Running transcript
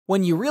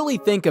When you really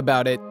think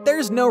about it,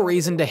 there's no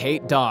reason to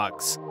hate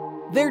dogs.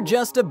 They're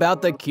just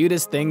about the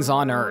cutest things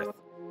on earth.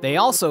 They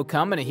also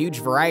come in a huge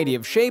variety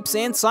of shapes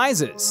and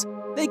sizes.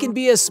 They can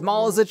be as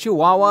small as a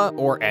Chihuahua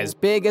or as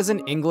big as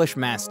an English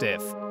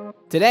Mastiff.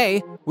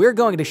 Today, we're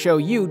going to show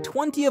you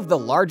 20 of the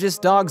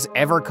largest dogs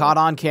ever caught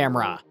on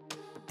camera.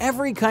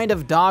 Every kind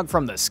of dog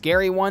from the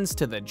scary ones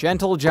to the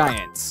gentle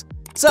giants.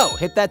 So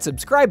hit that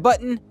subscribe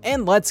button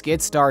and let's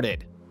get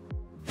started.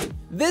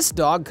 This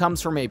dog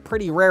comes from a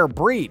pretty rare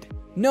breed,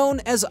 known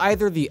as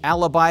either the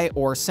Alibi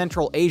or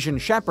Central Asian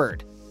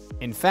Shepherd.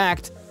 In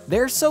fact,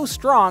 they're so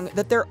strong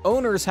that their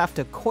owners have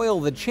to coil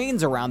the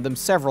chains around them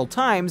several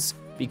times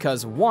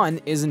because one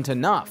isn't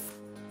enough.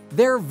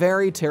 They're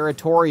very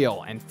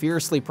territorial and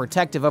fiercely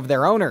protective of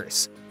their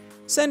owners.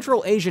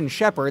 Central Asian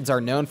Shepherds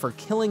are known for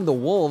killing the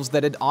wolves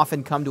that had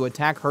often come to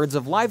attack herds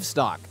of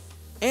livestock,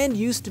 and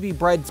used to be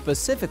bred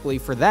specifically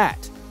for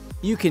that.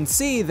 You can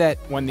see that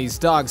when these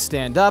dogs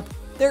stand up,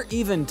 they're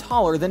even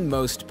taller than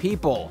most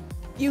people.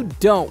 You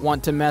don't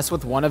want to mess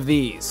with one of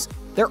these.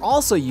 They're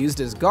also used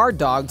as guard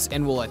dogs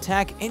and will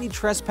attack any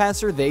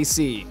trespasser they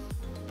see.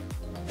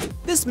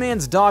 This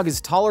man's dog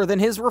is taller than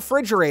his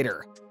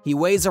refrigerator. He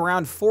weighs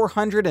around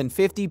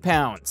 450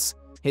 pounds.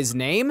 His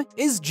name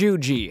is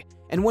Juji,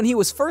 and when he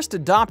was first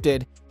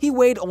adopted, he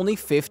weighed only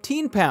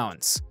 15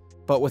 pounds.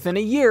 But within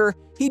a year,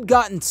 he'd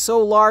gotten so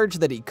large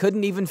that he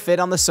couldn't even fit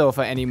on the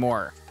sofa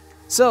anymore.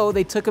 So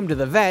they took him to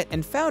the vet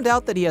and found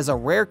out that he has a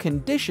rare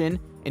condition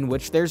in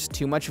which there's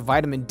too much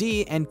vitamin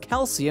D and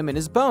calcium in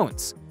his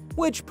bones,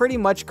 which pretty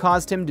much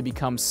caused him to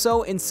become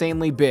so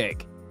insanely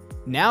big.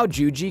 Now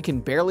Juji can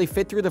barely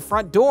fit through the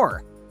front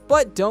door,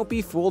 but don't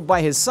be fooled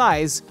by his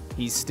size,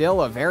 he's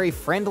still a very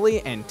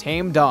friendly and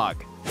tame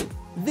dog.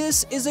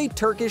 This is a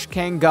Turkish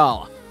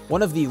Kangal,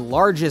 one of the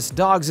largest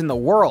dogs in the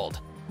world.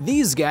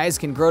 These guys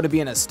can grow to be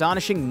an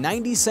astonishing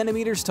 90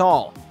 centimeters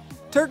tall.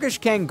 Turkish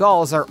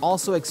Kangals are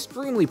also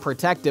extremely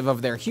protective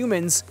of their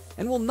humans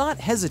and will not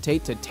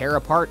hesitate to tear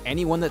apart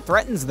anyone that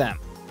threatens them.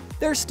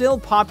 They're still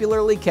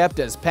popularly kept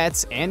as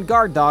pets and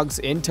guard dogs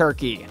in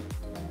Turkey.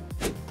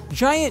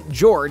 Giant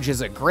George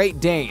is a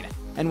Great Dane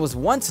and was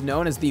once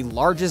known as the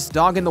largest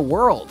dog in the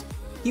world.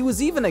 He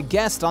was even a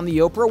guest on the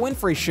Oprah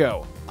Winfrey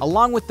Show,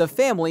 along with the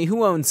family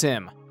who owns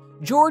him.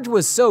 George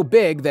was so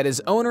big that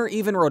his owner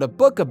even wrote a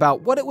book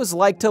about what it was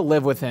like to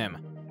live with him.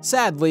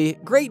 Sadly,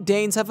 Great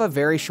Danes have a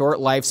very short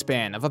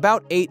lifespan of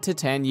about 8 to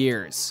 10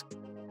 years.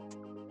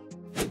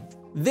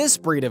 This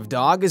breed of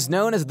dog is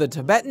known as the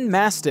Tibetan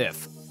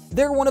Mastiff.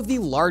 They're one of the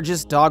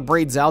largest dog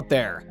breeds out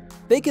there.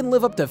 They can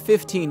live up to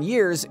 15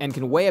 years and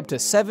can weigh up to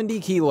 70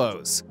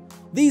 kilos.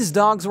 These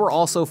dogs were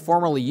also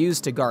formerly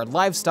used to guard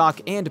livestock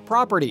and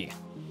property.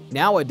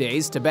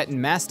 Nowadays, Tibetan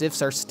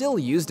Mastiffs are still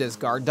used as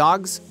guard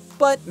dogs,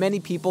 but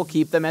many people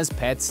keep them as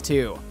pets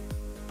too.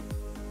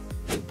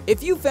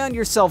 If you found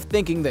yourself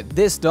thinking that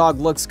this dog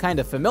looks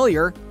kinda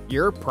familiar,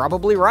 you're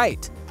probably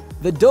right.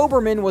 The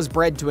Doberman was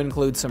bred to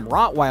include some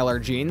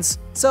Rottweiler genes,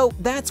 so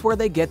that's where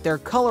they get their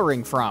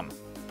coloring from.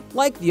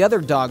 Like the other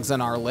dogs on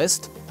our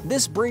list,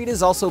 this breed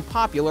is also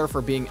popular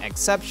for being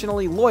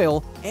exceptionally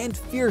loyal and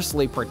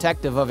fiercely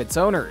protective of its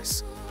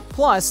owners.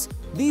 Plus,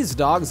 these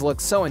dogs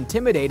look so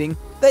intimidating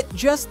that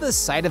just the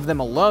sight of them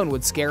alone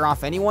would scare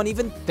off anyone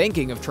even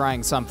thinking of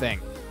trying something.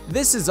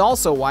 This is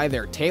also why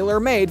they're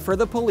tailor-made for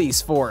the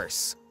police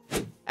force.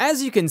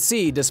 As you can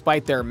see,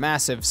 despite their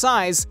massive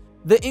size,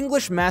 the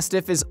English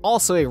Mastiff is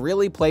also a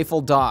really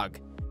playful dog.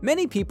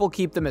 Many people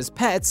keep them as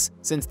pets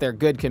since they're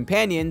good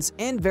companions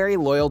and very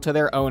loyal to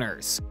their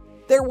owners.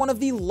 They're one of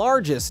the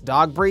largest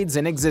dog breeds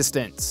in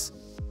existence.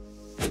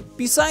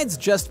 Besides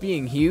just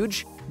being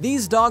huge,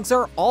 these dogs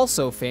are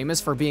also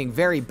famous for being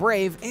very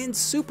brave and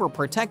super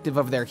protective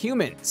of their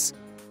humans.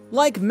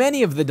 Like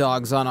many of the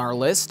dogs on our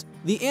list,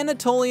 the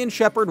Anatolian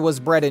Shepherd was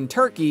bred in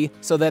Turkey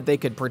so that they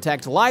could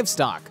protect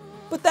livestock,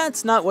 but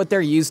that's not what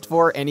they're used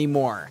for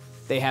anymore.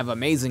 They have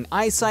amazing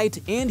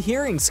eyesight and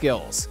hearing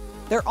skills.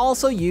 They're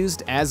also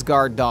used as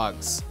guard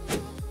dogs.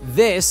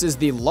 This is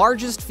the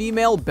largest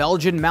female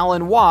Belgian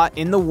Malinois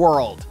in the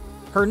world.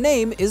 Her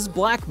name is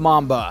Black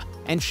Mamba,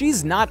 and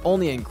she's not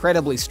only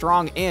incredibly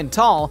strong and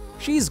tall,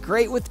 she's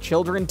great with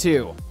children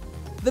too.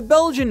 The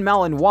Belgian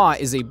Malinois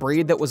is a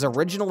breed that was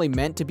originally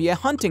meant to be a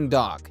hunting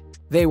dog.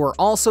 They were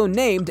also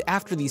named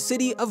after the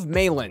city of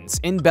Malines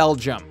in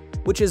Belgium,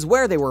 which is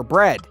where they were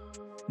bred.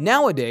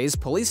 Nowadays,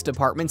 police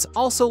departments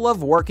also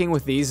love working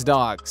with these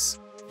dogs.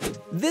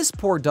 This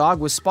poor dog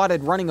was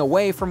spotted running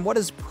away from what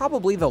is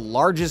probably the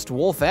largest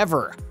wolf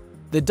ever.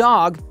 The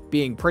dog,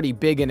 being pretty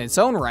big in its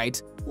own right,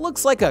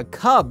 looks like a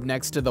cub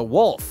next to the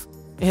wolf.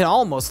 It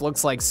almost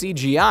looks like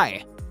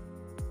CGI.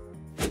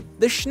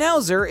 The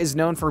Schnauzer is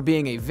known for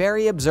being a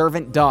very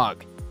observant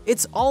dog.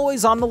 It's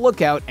always on the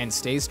lookout and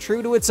stays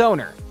true to its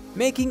owner,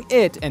 making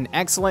it an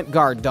excellent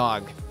guard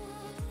dog.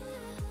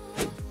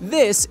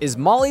 This is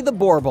Molly the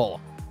Borbal.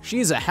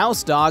 She's a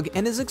house dog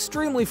and is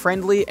extremely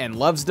friendly and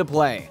loves to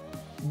play.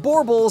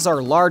 Borbals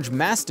are large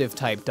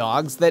Mastiff-type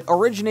dogs that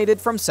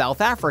originated from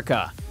South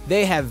Africa.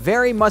 They have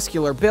very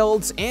muscular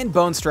builds and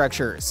bone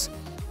structures.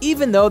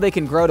 even though they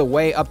can grow to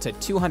weigh up to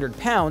 200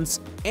 pounds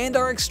and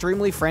are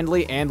extremely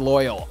friendly and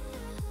loyal.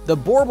 The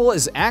Borbal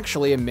is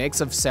actually a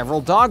mix of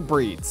several dog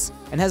breeds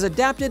and has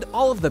adapted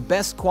all of the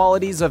best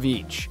qualities of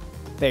each.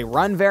 They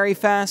run very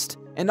fast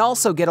and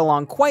also get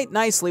along quite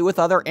nicely with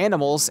other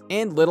animals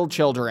and little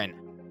children.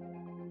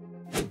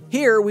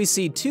 Here we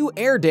see two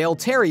Airedale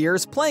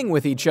Terriers playing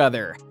with each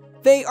other.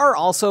 They are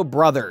also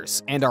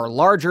brothers and are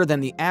larger than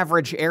the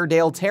average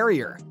Airedale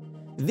Terrier.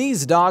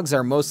 These dogs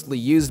are mostly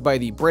used by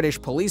the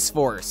British police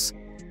force.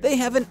 They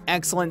have an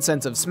excellent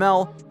sense of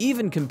smell,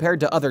 even compared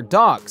to other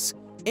dogs,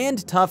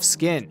 and tough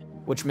skin,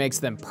 which makes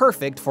them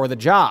perfect for the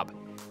job.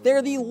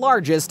 They're the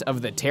largest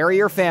of the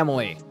terrier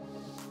family.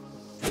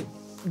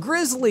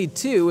 Grizzly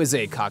 2 is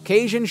a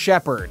Caucasian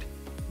Shepherd.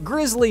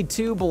 Grizzly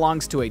 2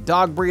 belongs to a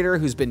dog breeder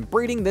who's been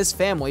breeding this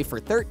family for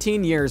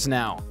 13 years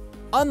now.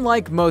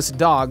 Unlike most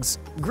dogs,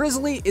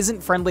 Grizzly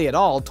isn't friendly at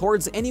all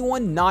towards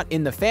anyone not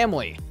in the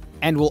family,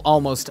 and will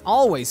almost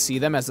always see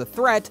them as a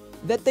threat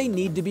that they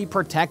need to be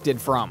protected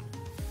from.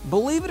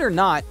 Believe it or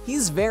not,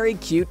 he's very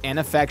cute and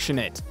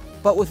affectionate,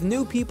 but with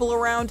new people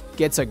around,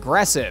 gets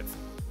aggressive.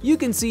 You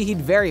can see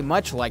he'd very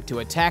much like to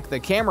attack the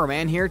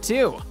cameraman here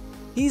too.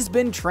 He's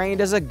been trained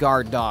as a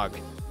guard dog.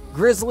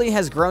 Grizzly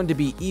has grown to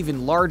be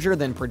even larger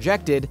than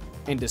projected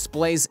and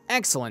displays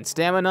excellent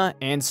stamina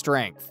and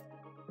strength.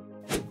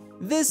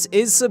 This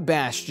is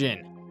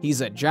Sebastian.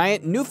 He's a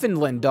giant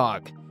Newfoundland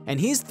dog, and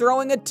he's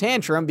throwing a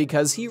tantrum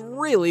because he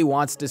really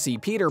wants to see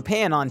Peter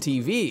Pan on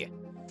TV.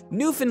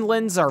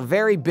 Newfoundlands are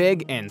very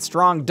big and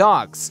strong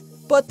dogs,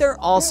 but they're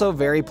also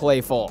very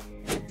playful.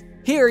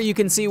 Here you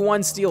can see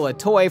one steal a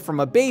toy from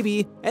a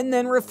baby and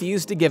then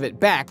refuse to give it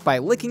back by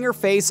licking her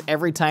face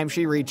every time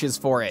she reaches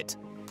for it.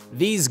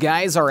 These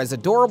guys are as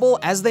adorable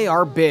as they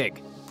are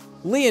big.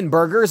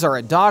 Leonbergers are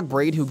a dog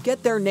breed who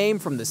get their name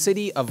from the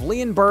city of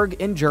Leonberg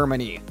in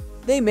Germany.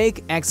 They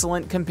make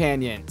excellent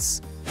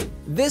companions.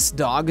 This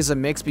dog is a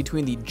mix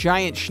between the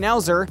giant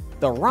Schnauzer,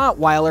 the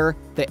Rottweiler,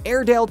 the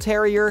Airedale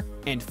Terrier,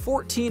 and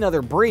 14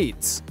 other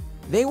breeds.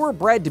 They were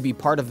bred to be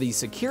part of the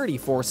security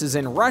forces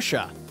in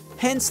Russia,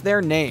 hence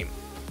their name.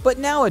 But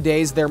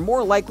nowadays, they're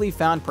more likely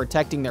found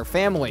protecting their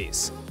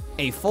families.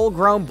 A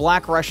full-grown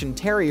Black Russian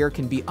Terrier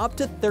can be up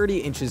to 30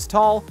 inches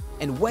tall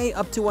and weigh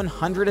up to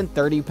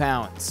 130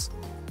 pounds.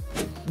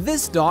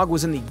 This dog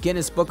was in the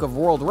Guinness Book of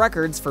World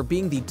Records for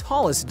being the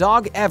tallest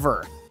dog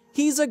ever.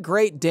 He's a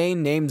Great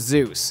Dane named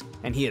Zeus,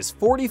 and he is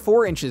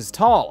 44 inches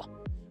tall.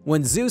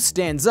 When Zeus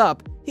stands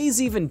up,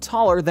 he's even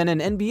taller than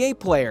an NBA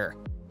player.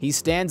 He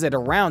stands at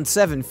around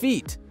 7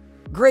 feet.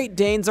 Great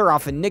Danes are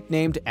often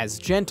nicknamed as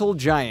gentle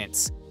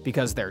giants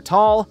because they're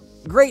tall,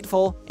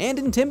 grateful, and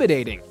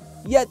intimidating,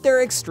 yet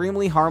they're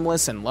extremely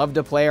harmless and love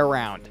to play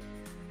around.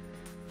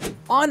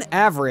 On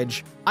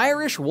average,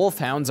 Irish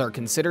Wolfhounds are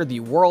considered the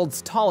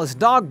world's tallest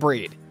dog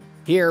breed.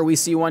 Here we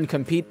see one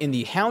compete in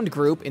the Hound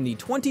group in the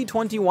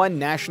 2021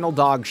 National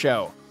Dog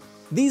Show.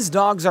 These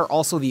dogs are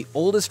also the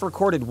oldest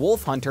recorded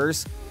wolf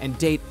hunters and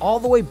date all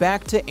the way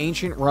back to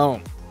ancient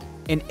Rome.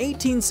 In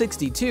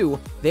 1862,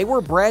 they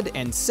were bred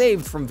and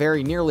saved from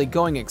very nearly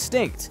going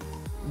extinct.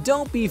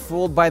 Don't be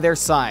fooled by their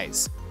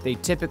size. They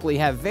typically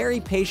have very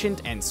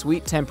patient and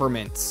sweet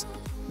temperaments.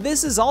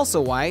 This is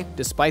also why,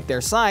 despite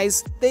their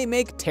size, they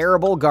make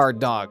terrible guard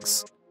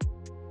dogs.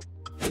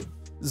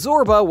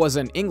 Zorba was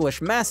an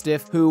English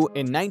Mastiff who,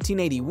 in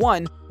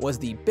 1981, was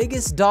the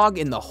biggest dog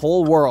in the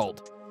whole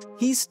world.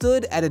 He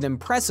stood at an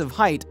impressive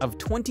height of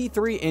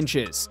 23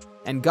 inches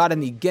and got in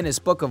the Guinness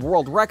Book of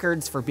World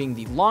Records for being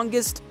the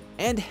longest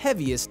and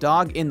heaviest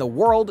dog in the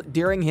world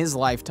during his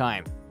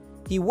lifetime.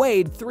 He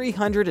weighed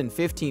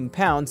 315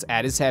 pounds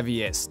at his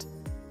heaviest.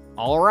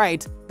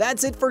 Alright,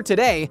 that's it for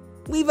today.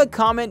 Leave a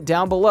comment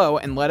down below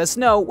and let us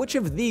know which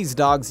of these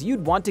dogs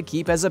you'd want to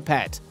keep as a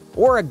pet,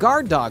 or a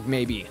guard dog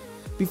maybe.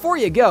 Before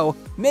you go,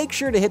 make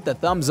sure to hit the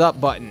thumbs up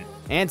button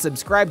and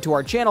subscribe to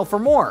our channel for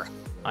more.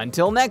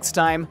 Until next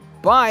time,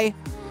 bye!